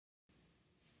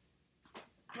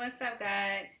What's up,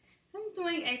 God? I'm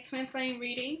doing a twin flame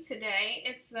reading today.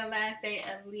 It's the last day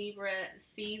of Libra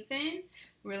season.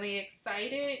 Really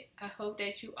excited. I hope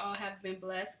that you all have been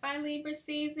blessed by Libra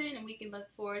season, and we can look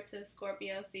forward to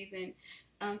Scorpio season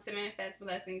to manifest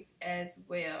blessings as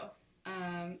well.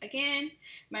 Again,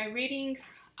 my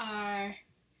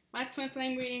twin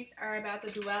flame readings are about the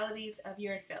dualities of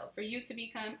yourself. For you to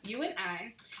become, you and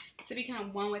I, to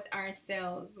become one with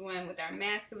ourselves, one with our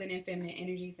masculine and feminine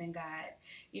energies in God.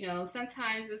 You know,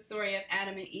 sometimes the story of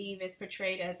Adam and Eve is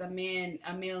portrayed as a man,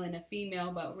 a male and a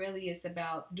female, but really it's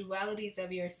about dualities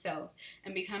of yourself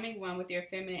and becoming one with your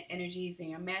feminine energies and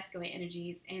your masculine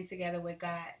energies and together with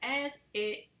God as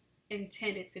it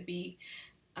intended to be,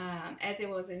 as it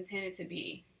was intended to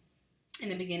be in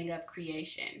the beginning of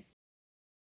creation.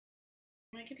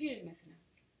 My computer's messing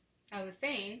up. I was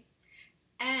saying,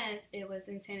 as it was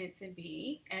intended to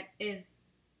be, it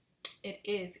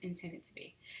is intended to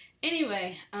be.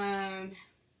 Anyway,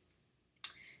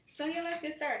 so yeah, let's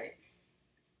get started.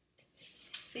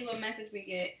 See what message we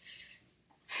get.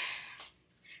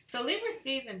 So Libra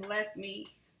season blessed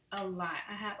me a lot.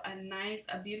 I have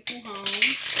a beautiful home,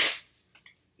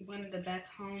 one of the best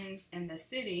homes in the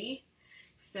city.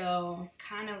 So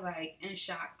kind of like in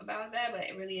shock about that,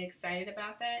 but really excited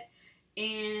about that.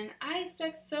 And I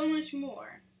expect so much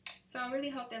more. So I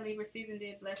really hope that Libra season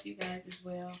did bless you guys as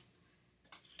well.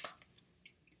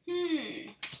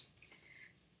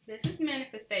 This is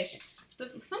manifestation.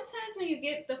 Sometimes when you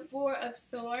get the Four of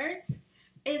Swords,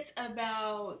 it's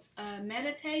about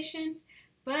meditation,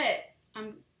 but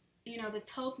you know, the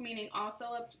Thoth meaning also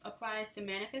applies to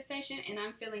manifestation, and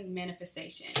I'm feeling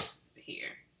manifestation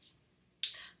here.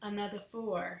 Another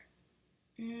four.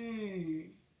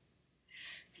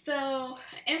 So,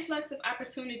 influx of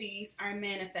opportunities are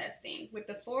manifesting. With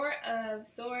the Four of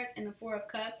Swords and the Four of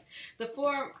Cups, the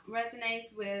four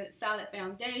resonates with solid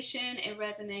foundation. It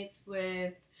resonates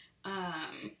with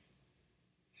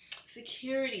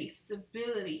security,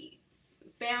 stability,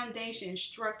 foundation,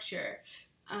 structure.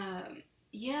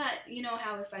 Yeah, you know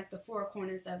how it's like the four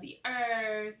corners of the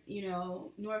earth, you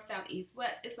know, north, south, east,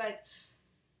 west. It's like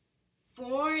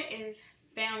four is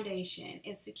foundation,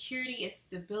 it's security, it's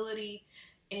stability,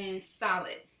 and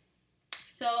solid.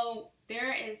 So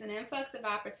there is an influx of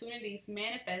opportunities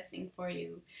manifesting for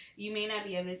you. You may not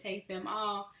be able to take them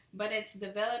all, but it's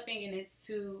developing, and it's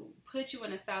to put you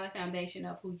in a solid foundation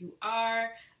of who you are,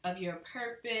 of your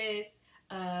purpose,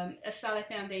 a solid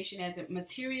foundation as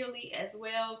materially as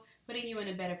well, putting you in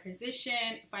a better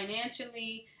position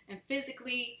financially and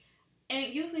physically.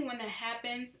 And usually when that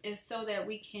happens is so that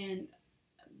we can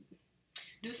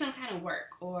do some kind of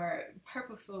work or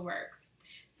purposeful work.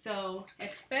 So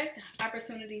expect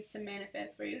opportunities to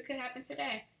manifest for you. It could happen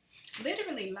today.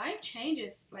 Literally, life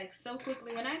changes like so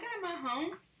quickly. When I got my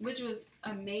home, which was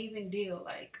an amazing deal,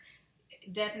 like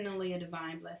definitely a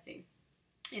divine blessing.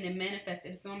 And it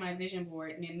manifested. It's on my vision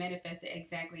board, and it manifested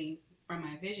exactly from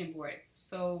my vision board. It's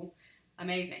so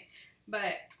amazing.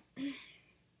 But,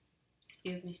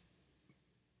 excuse me.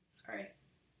 Sorry.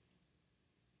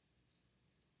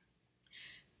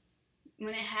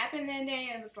 When it happened that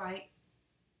day, it was like,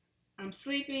 I'm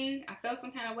sleeping, I felt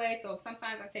some kind of way, so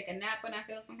sometimes I take a nap when I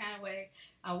feel some kind of way.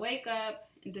 I wake up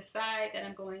and decide that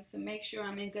I'm going to make sure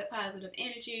I'm in good positive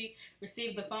energy,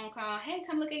 receive the phone call, hey,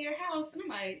 come look at your house, and I'm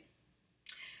like,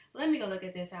 let me go look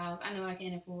at this house, I know I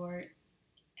can't afford.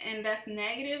 And that's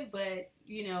negative, but,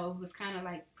 you know, it was kind of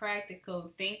like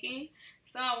practical thinking,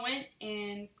 so I went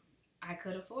and I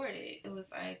could afford it. It was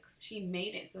like, she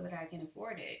made it so that I can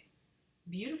afford it.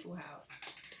 Beautiful house.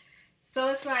 So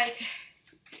it's like,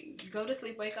 go to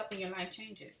sleep, wake up, and your life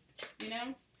changes, you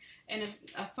know? And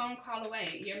a phone call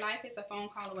away. Your life is a phone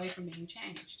call away from being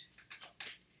changed.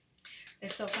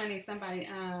 It's so funny. Somebody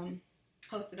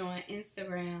posted on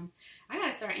Instagram, I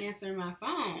gotta start answering my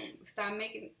phone. Stop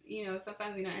making, you know,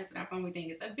 sometimes we don't answer our phone. We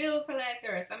think it's a bill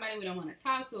collector or somebody we don't want to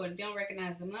talk to or don't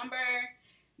recognize the number.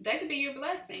 That could be your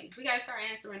blessing. We gotta start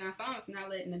answering our phones, not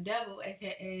letting the devil,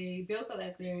 aka bill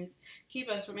collectors, keep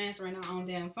us from answering our own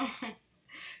damn phones.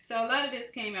 So a lot of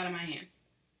this came out of my hand.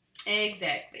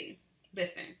 Exactly.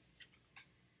 Listen.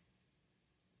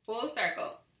 Full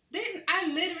circle. Didn't I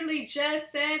literally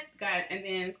just said, guys, and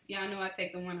then y'all know I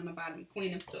take the one on the bottom,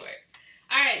 Queen of Swords.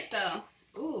 Alright, so,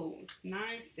 ooh, 9,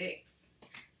 6,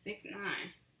 6, 9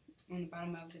 on the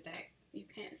bottom of the deck. You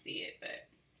can't see it, but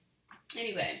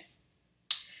anyway.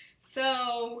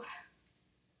 So,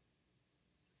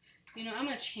 you know, I'm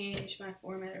going to change my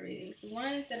format of readings. The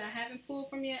ones that I haven't pulled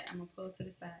from yet, I'm going to pull to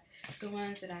the side. The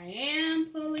ones that I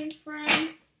am pulling from, I'm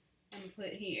going to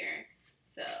put here.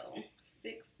 So,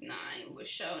 969 was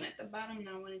shown at the bottom, and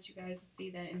I wanted you guys to see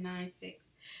that in 9-6.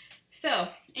 So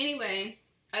anyway,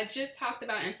 I just talked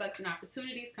about influx and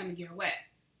opportunities coming your way.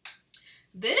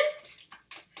 This,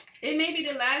 it may be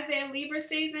the last day of Libra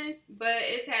season, but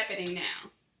it's happening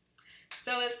now.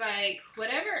 So it's like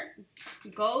whatever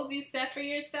goals you set for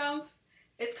yourself,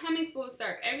 it's coming full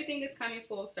circle. Everything is coming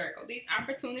full circle. These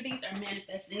opportunities are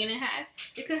manifesting, and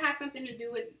it could have something to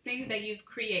do with things that you've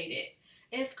created.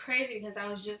 It's crazy because I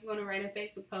was just going to write a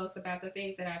Facebook post about the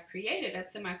things that I've created up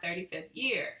to my 35th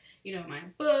year. You know, my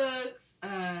books,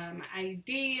 my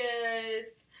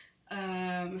ideas,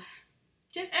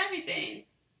 just everything.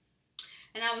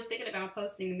 And I was thinking about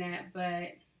posting that,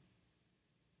 but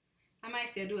I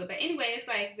might still do it. But anyway, it's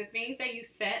like the things that you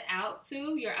set out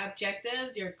to, your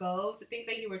objectives, your goals, the things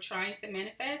that you were trying to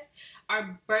manifest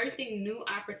are birthing new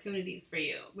opportunities for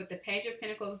you with the Page of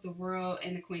Pentacles, the World,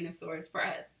 and the Queen of Swords for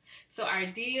us. So our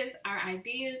ideas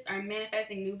are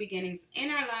manifesting new beginnings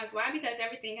in our lives. Why? Because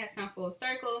everything has come full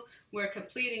circle. We're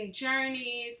completing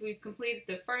journeys. We've completed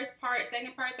the first part,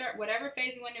 second part, third, whatever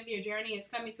phase you want of your journey is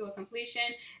coming to a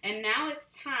completion. And now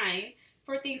it's time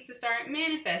for things to start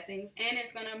manifesting, and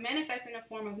it's going to manifest in the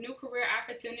form of new career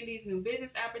opportunities, new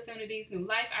business opportunities, new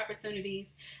life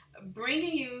opportunities,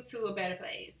 bringing you to a better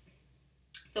place.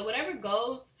 So whatever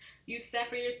goals you set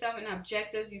for yourself and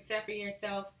objectives you set for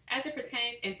yourself as it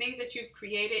pertains and things that you've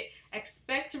created,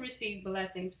 expect to receive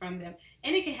blessings from them.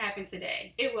 And it can happen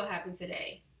today. It will happen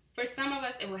today. For some of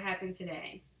us, it will happen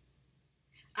today.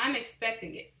 I'm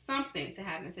expecting something to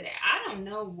happen today. I don't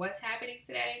know what's happening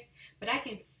today, but I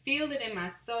can feel it in my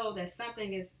soul that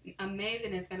something is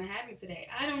amazing is going to happen today.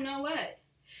 I don't know what,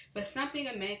 but something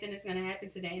amazing is going to happen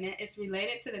today, and it's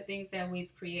related to the things that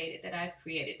we've created, that I've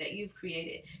created, that you've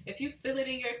created. If you feel it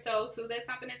in your soul too that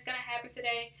something is going to happen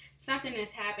today, something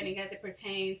is happening as it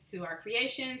pertains to our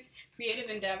creations, creative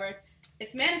endeavors.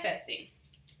 It's manifesting,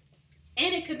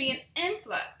 and it could be an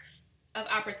influx of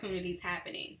opportunities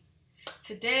happening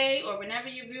today or whenever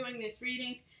you're viewing this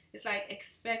reading. It's like,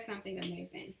 expect something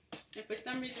amazing. And for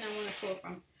some reason, I want to pull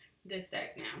from this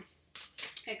deck now.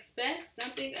 Expect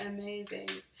something amazing.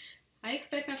 I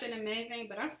expect something amazing,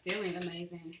 but I'm feeling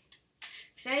amazing.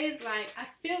 Today is like, I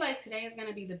feel like today is going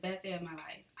to be the best day of my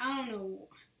life. I don't know.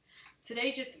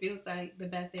 Today just feels like the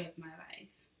best day of my life.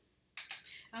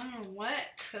 I don't know what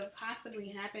could possibly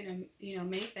happen and, you know,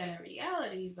 make that a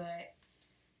reality, but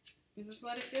this is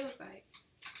what it feels like.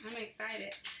 I'm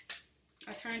excited.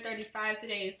 I turned 35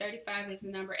 today, and 35 is the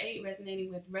number 8,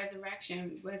 resonating with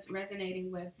resurrection,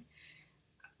 resonating with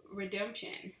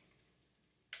redemption.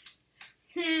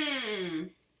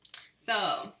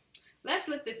 So, let's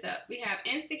look this up. We have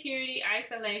insecurity,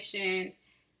 isolation,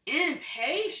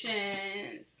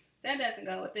 impatience. That doesn't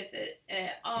go with this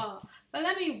at all. But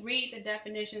let me read the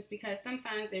definitions, because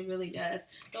sometimes it really does.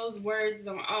 Those words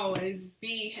don't always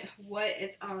be what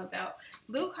it's all about.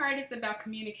 Blue card is about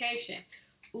communication.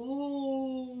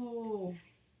 Ooh.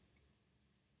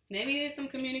 Maybe there's some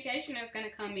communication that's going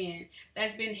to come in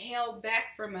that's been held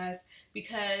back from us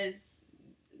because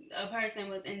a person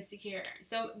was insecure.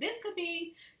 So this could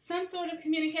be some sort of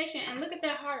communication. And look at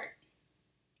that heart.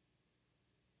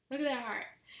 Look at that heart.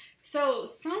 So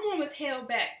someone was held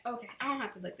back. Okay, I don't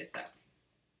have to look this up.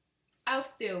 I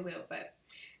still will, but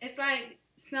it's like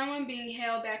someone being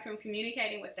held back from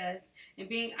communicating with us and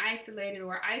being isolated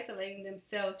or isolating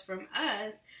themselves from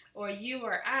us or you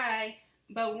or I,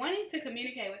 but wanting to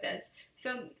communicate with us.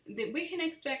 So that we can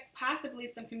expect possibly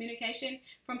some communication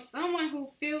from someone who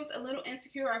feels a little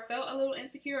insecure or felt a little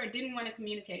insecure or didn't want to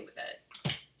communicate with us.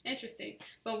 Interesting.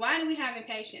 But why do we have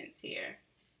impatience here?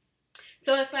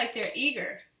 So it's like they're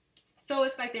eager. So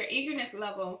it's like their eagerness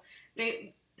level,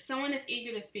 someone is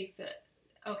eager to speak to,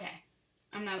 okay.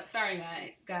 I'm not, sorry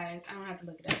guys, I don't have to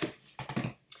look it up.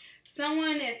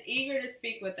 Someone is eager to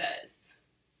speak with us.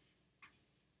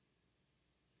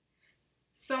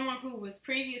 Someone who was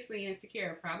previously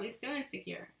insecure, probably still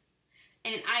insecure,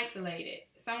 and isolated.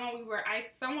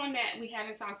 Someone that we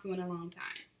haven't talked to in a long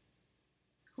time,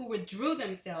 who withdrew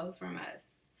themselves from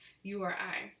us, you or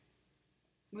I,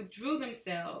 withdrew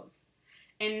themselves,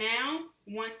 and now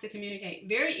wants to communicate,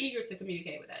 very eager to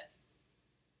communicate with us.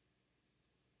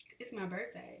 It's my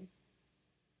birthday.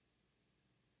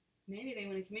 Maybe they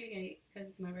want to communicate because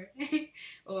it's my birthday.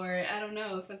 Or, I don't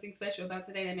know, something special about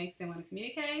today that makes them want to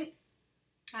communicate.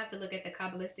 I have to look at the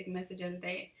Kabbalistic message of the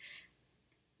day.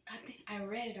 I think I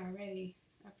read it already.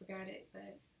 I forgot it,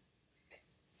 but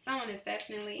someone is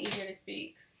definitely eager to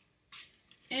speak.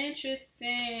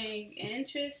 Interesting.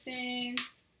 Interesting.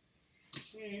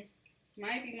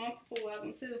 Might be multiple of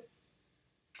them too.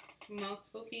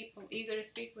 Multiple people eager to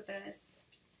speak with us.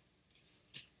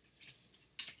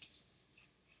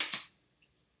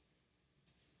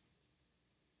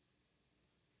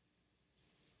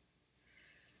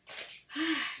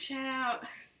 about,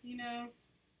 you know,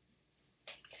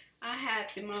 I had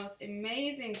the most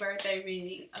amazing birthday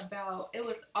reading it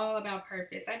was all about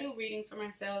purpose. I do readings for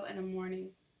myself in the morning.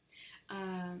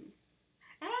 And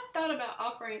I've thought about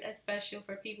offering a special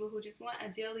for people who just want a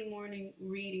daily morning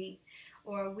reading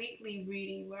or a weekly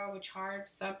reading where I would charge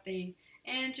something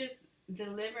and just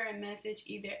deliver a message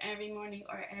either every morning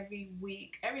or every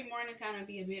week. Every morning kind of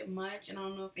be a bit much, and I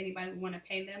don't know if anybody would want to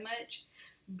pay that much,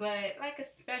 but like a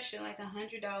special, like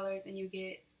 $100, and you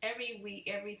get every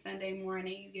week, every Sunday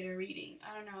morning, you get a reading.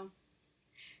 I don't know.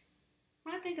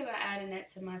 I think about adding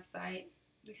that to my site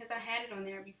because I had it on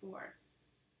there before.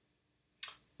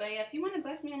 But yeah, if you want to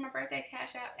bust me on my birthday,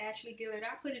 Cash App, Ashley Guillard.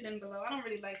 I'll put it in below. I don't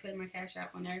really like putting my Cash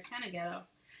App on there. It's kind of ghetto,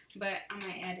 but I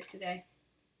might add it today.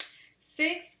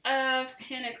 6 of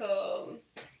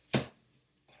Pentacles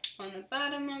on the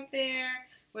bottom of there,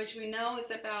 which we know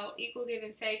is about equal give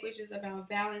and take, which is about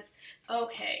balance.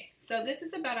 Okay, so this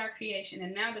is about our creation,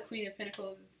 and now the Queen of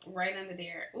Pentacles is right under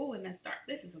there. Ooh, and that's dark.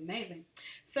 This is amazing.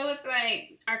 So it's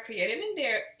like our creative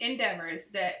endeavors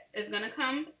that is going to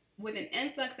come with an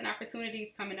influx and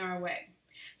opportunities coming our way.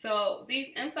 So these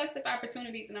influx of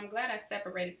opportunities, and I'm glad I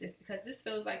separated this because this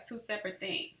feels like two separate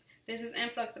things. This is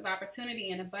influx of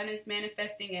opportunity and abundance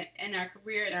manifesting in our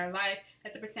career, in our life,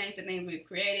 as it pertains to things we've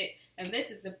created. And this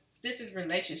is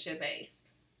relationship based.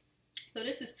 So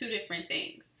this is two different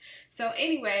things. So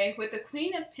anyway, with the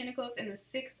Queen of Pentacles and the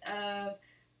 6 of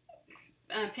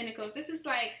Pentacles, this is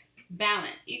like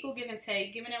balance, equal give and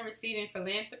take, giving and receiving,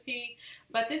 philanthropy.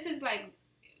 But this is like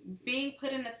being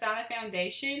put in a solid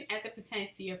foundation as it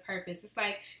pertains to your purpose. It's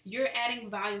like you're adding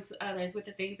value to others with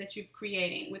the things that you're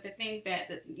creating, with the things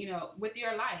that, you know, with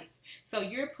your life. So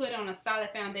you're put on a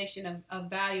solid foundation of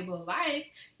valuable life.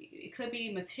 It could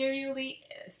be materially,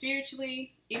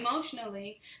 spiritually,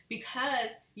 emotionally, because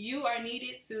you are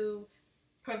needed to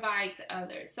provide to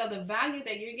others. So the value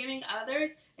that you're giving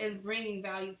others is bringing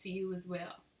value to you as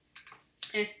well.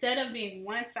 Instead of being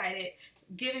one-sided,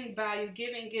 giving value,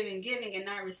 giving, and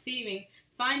not receiving,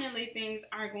 finally things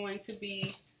are going to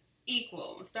be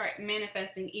equal. Start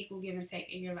manifesting equal give and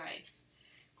take in your life.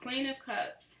 Queen of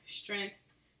Cups, strength,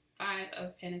 5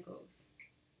 of Pentacles.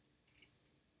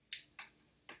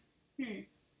 Let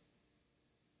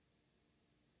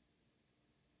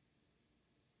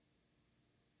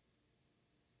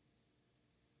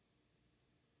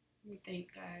me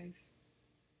think, guys.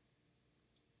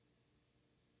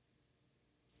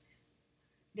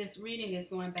 This reading is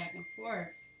going back and forth.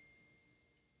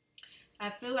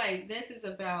 I feel like this is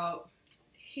about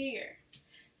here.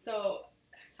 So,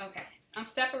 okay, I'm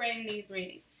separating these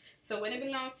readings. So when it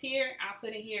belongs here, I'll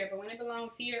put it here. But when it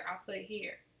belongs here, I'll put it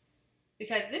here.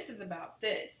 Because this is about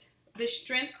this. The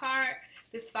Strength card,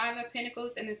 this 5 of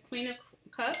Pentacles, and this Queen of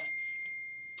Cups.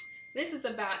 This is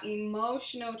about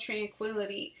emotional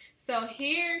tranquility. So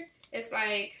here, it's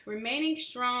like remaining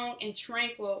strong and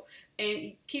tranquil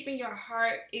and keeping your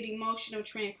heart in emotional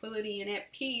tranquility and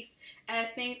at peace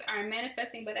as things are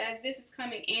manifesting, but as this is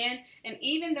coming in, and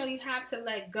even though you have to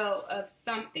let go of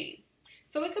something.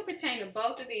 So it could pertain to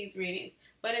both of these readings,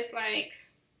 but it's like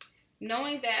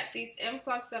knowing that these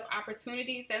influx of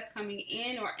opportunities that's coming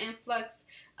in or influx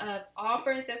of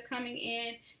offers that's coming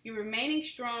in, you're remaining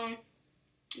strong,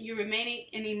 you're remaining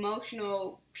in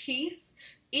emotional peace,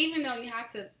 even though you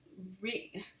have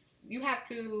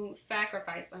to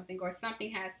sacrifice something or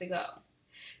something has to go.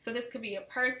 So this could be a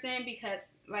person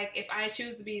because, like, if I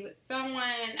choose to be with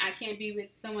someone, I can't be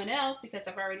with someone else because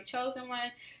I've already chosen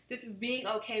one. This is being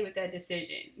okay with that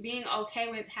decision. Being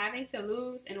okay with having to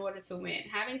lose in order to win.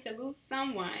 Having to lose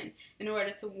someone in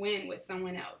order to win with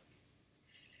someone else.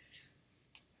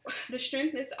 The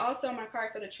Strength is also my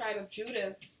card for the tribe of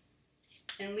Judah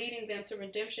and leading them to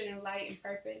redemption and light and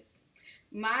purpose.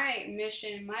 My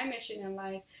mission in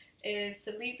life is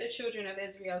to lead the children of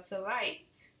Israel to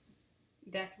light.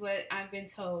 That's what I've been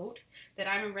told, that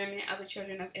I'm a remnant of the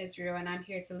children of Israel, and I'm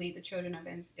here to lead the children of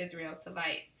Israel to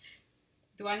light.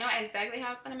 Do I know exactly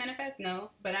how it's going to manifest?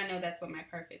 No, but I know that's what my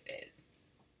purpose is.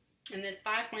 And this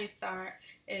 5-point star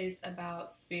is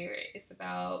about spirit. It's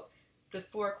about the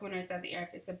 4 corners of the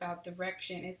earth. It's about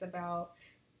direction. It's about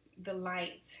the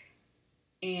light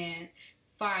and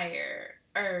fire,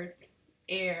 earth,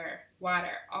 air,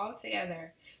 water, all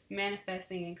together,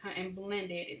 manifesting and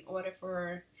blended in order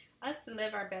for us to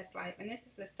live our best life. And this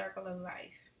is the circle of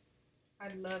life. I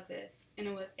love this. And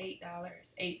it was $8.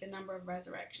 8, the number of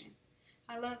resurrection.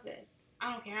 I love this.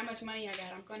 I don't care how much money I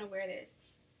got. I'm going to wear this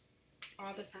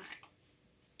all the time.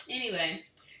 Anyway,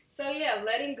 so yeah,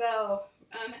 letting go.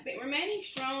 Remaining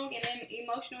strong and in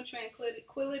emotional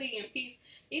tranquility and peace,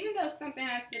 even though something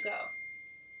has to go.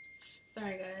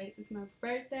 Sorry guys, it's my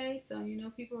birthday, so you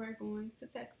know people are going to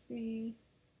text me.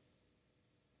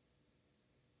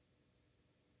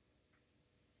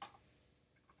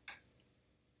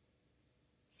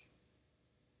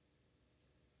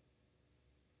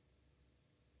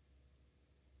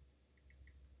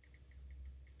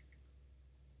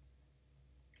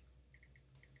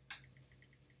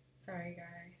 Sorry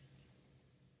guys.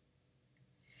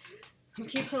 I'm gonna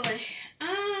keep pulling.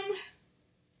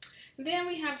 Then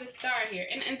we have the star here.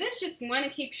 And this just want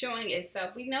to keep showing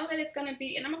itself. We know that it's going to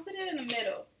be, and I'm going to put it in the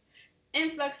middle.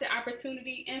 Influx of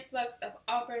opportunity, influx of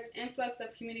offers, influx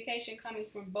of communication coming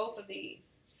from both of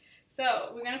these.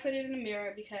 So we're going to put it in the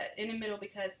middle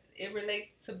because it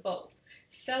relates to both.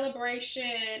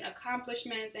 Celebration,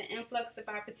 accomplishments, and influx of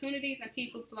opportunities and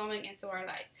people flowing into our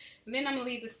life. And then I'm going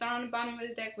to leave the star on the bottom of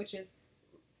the deck, which is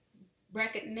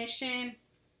recognition,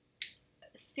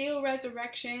 still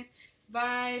resurrection,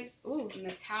 vibes. Ooh, and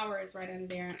the Tower is right under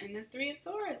there. And the Three of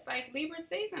Swords, like Libra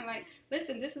season. Like,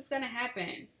 listen, this is going to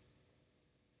happen.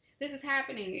 This is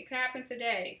happening. It could happen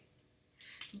today.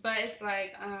 But it's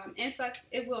like, influx,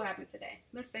 it will happen today.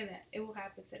 Let's say that. It will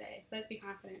happen today. Let's be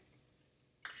confident.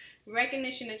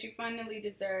 Recognition that you finally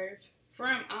deserve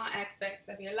from all aspects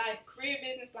of your life. Career,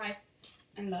 business, life,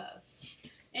 and love.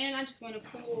 And I just want to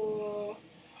pull,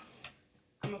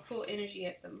 I'm going to pull energy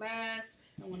at the last.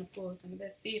 I want to pull some.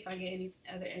 Let's see if I get any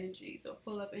other energies or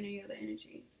pull up any other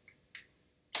energies.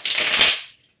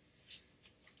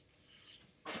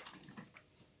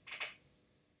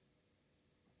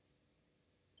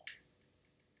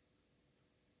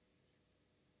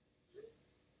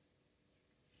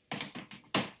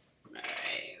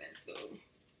 Alright, let's go.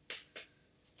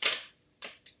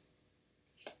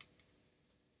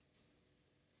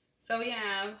 So we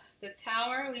have the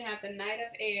Tower, we have the Knight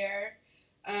of Air.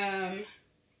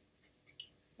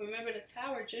 Remember, the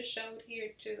Tower just showed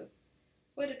here too.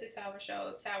 What did the Tower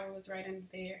show? The Tower was right under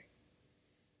there.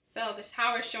 So the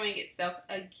Tower is showing itself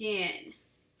again.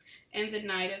 And the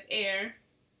Knight of Air.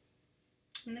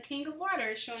 And the King of Water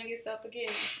is showing itself again.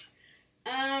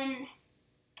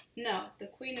 No, the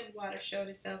Queen of Water showed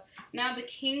itself. Now the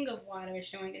King of Water is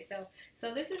showing itself.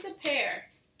 So this is a pair.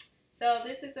 So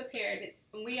this is a pair.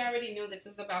 We already knew this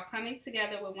was about coming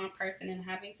together with one person and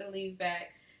having to leave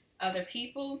back other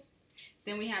people.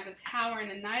 Then we have the Tower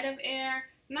and the Knight of Air.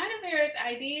 Knight of Air is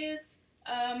ideas,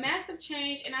 massive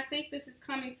change, and I think this is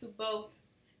coming to both.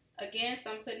 Again,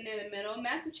 so I'm putting it in the middle.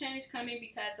 Massive change coming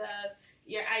because of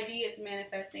your ideas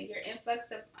manifesting, your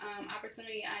influx of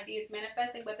opportunity ideas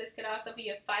manifesting, but this could also be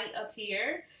a fight up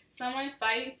here. Someone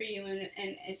fighting for you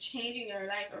and changing your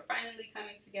life or finally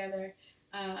coming together.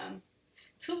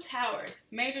 Two Towers,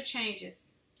 major changes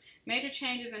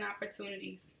and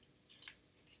opportunities.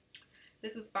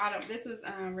 This was bottom. This was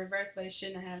reversed, but it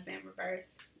shouldn't have been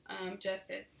reversed.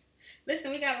 Justice.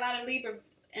 Listen, we got a lot of Libra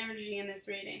energy in this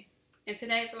reading. And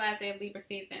today's the last day of Libra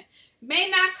season. May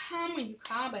not come when you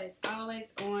call, but it's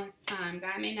always on time.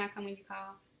 God may not come when you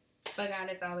call, but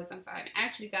God is always on time.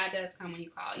 Actually, God does come when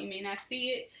you call. You may not see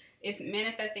it. It's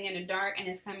manifesting in the dark, and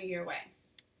it's coming your way.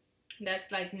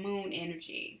 That's like moon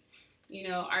energy. You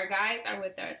know, our guides are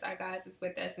with us. Our guides is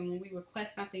with us. And when we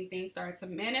request something, things start to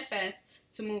manifest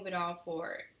to move it all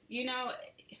forward. You know,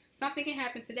 something can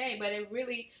happen today, but it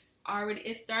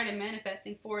started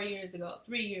manifesting 4 years ago,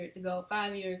 3 years ago,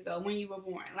 5 years ago, when you were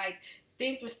born. Like,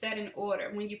 things were set in order.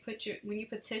 When you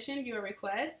petitioned your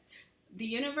request, the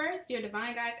universe, your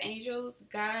divine guides, angels,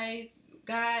 guides,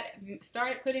 God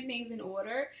started putting things in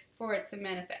order for it to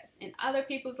manifest in other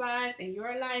people's lives, in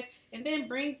your life, and then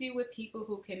brings you with people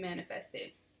who can manifest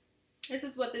it. This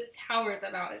is what this Tower is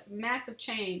about. It's massive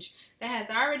change that has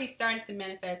already started to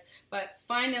manifest, but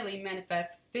finally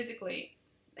manifest physically,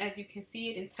 as you can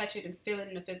see it and touch it and feel it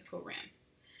in the physical realm.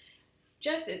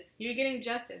 Justice. You're getting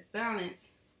justice, balance.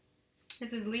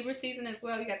 This is Libra season as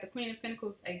well. You got the Queen of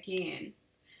Pentacles again,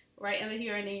 right under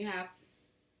here, and then you have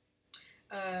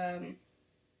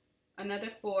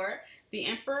another 4, the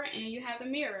Emperor, and you have the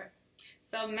Mirror.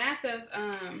 So massive,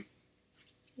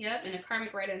 yep, and a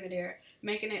karmic right under there,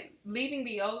 leaving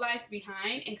the old life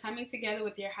behind and coming together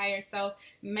with your higher self,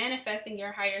 manifesting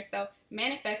your higher self,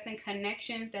 manifesting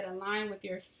connections that align with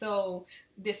your soul.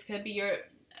 This could be your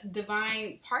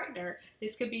divine partner.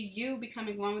 This could be you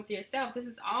becoming one with yourself. This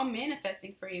is all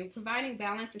manifesting for you, providing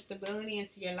balance and stability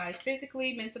into your life,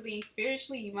 physically, mentally,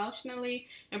 spiritually, emotionally,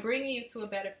 and bringing you to a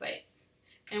better place.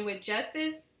 And with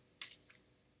justice,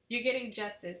 you're getting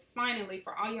justice, finally,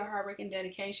 for all your hard work and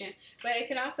dedication. But it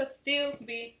could also still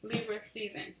be Libra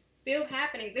season. Still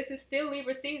happening. This is still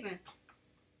Libra season.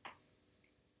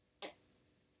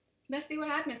 Let's see what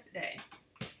happens today.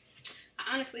 I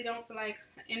honestly don't feel like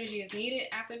energy is needed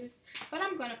after this, but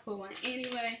I'm going to pull one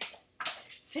anyway.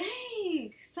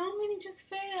 Dang, so many just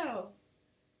fell.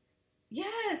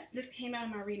 Yes, this came out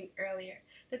of my reading earlier.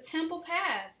 The temple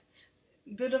path.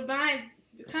 The divine,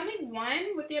 becoming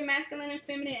one with your masculine and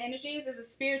feminine energies is a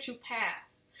spiritual path.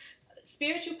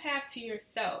 Spiritual path to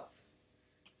yourself.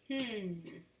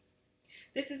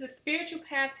 This is a spiritual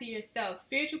path to yourself.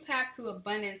 Spiritual path to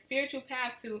abundance. Spiritual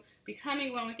path to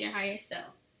becoming one with your higher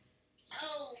self.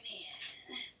 Oh,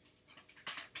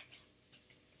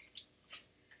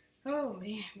 man. Oh,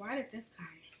 man. Why did this come?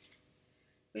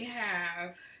 We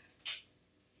have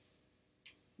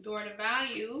door to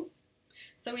value.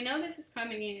 So we know this is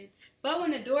coming in. But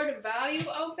when the door to value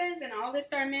opens and all this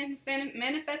starts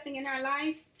manifesting in our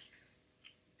life,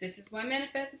 this is what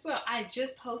manifests as well. I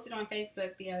just posted on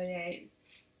Facebook the other day.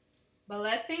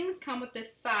 Blessings come with the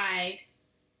side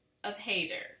of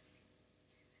haters.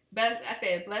 But I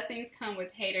said blessings come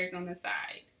with haters on the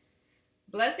side.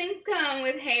 Blessings come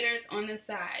with haters on the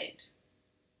side.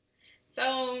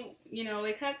 So, you know,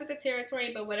 it comes with the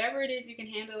territory, but whatever it is, you can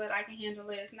handle it. I can handle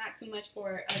it. It's not too much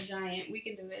for a giant. We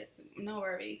can do this. No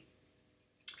worries.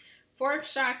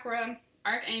 4th chakra,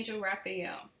 Archangel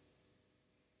Raphael.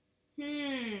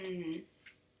 8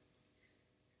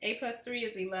 plus 3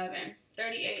 is 11.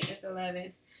 38 is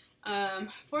 11.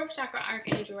 4th chakra,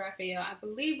 Archangel Raphael. I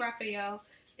believe Raphael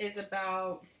is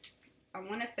about, I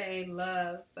want to say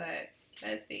love, but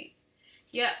let's see.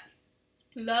 Yep.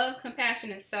 Love,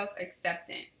 compassion, and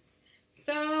self-acceptance.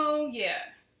 So, yeah,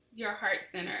 your heart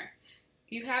center.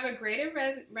 You have a greater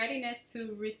readiness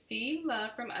to receive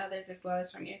love from others as well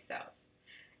as from yourself.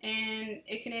 And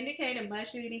it can indicate a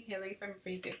much-needed healing from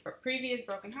a previous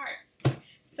broken heart.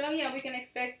 So, yeah, we can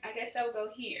expect, I guess that will go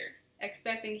here.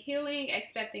 Expecting healing,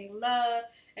 expecting love,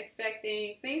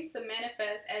 expecting things to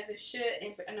manifest as it should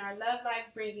in our love life,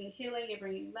 bringing healing and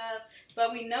bringing love.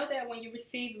 But we know that when you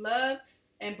receive love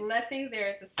and blessings, there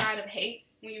is a side of hate.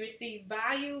 When you receive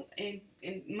value and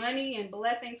money and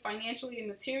blessings financially and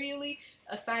materially,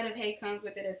 a side of hate comes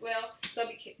with it as well. So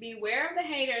beware of the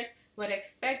haters, but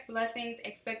expect blessings,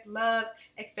 expect love,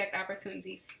 expect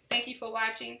opportunities. Thank you for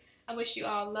watching. I wish you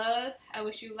all love. I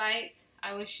wish you light.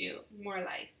 I wish you more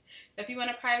life. If you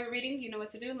want a private reading, you know what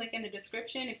to do. Link in the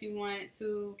description. If you want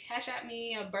to cash out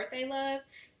me a birthday love,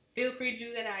 feel free to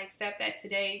do that. I accept that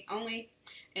today only.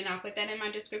 And I'll put that in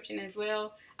my description as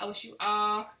well. I wish you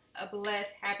all a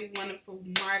blessed, happy, wonderful,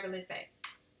 marvelous day.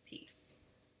 Peace.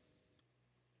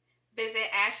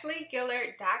 Visit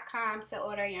AshleyGuillard.com to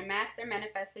order your Master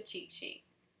Manifestor cheat sheet.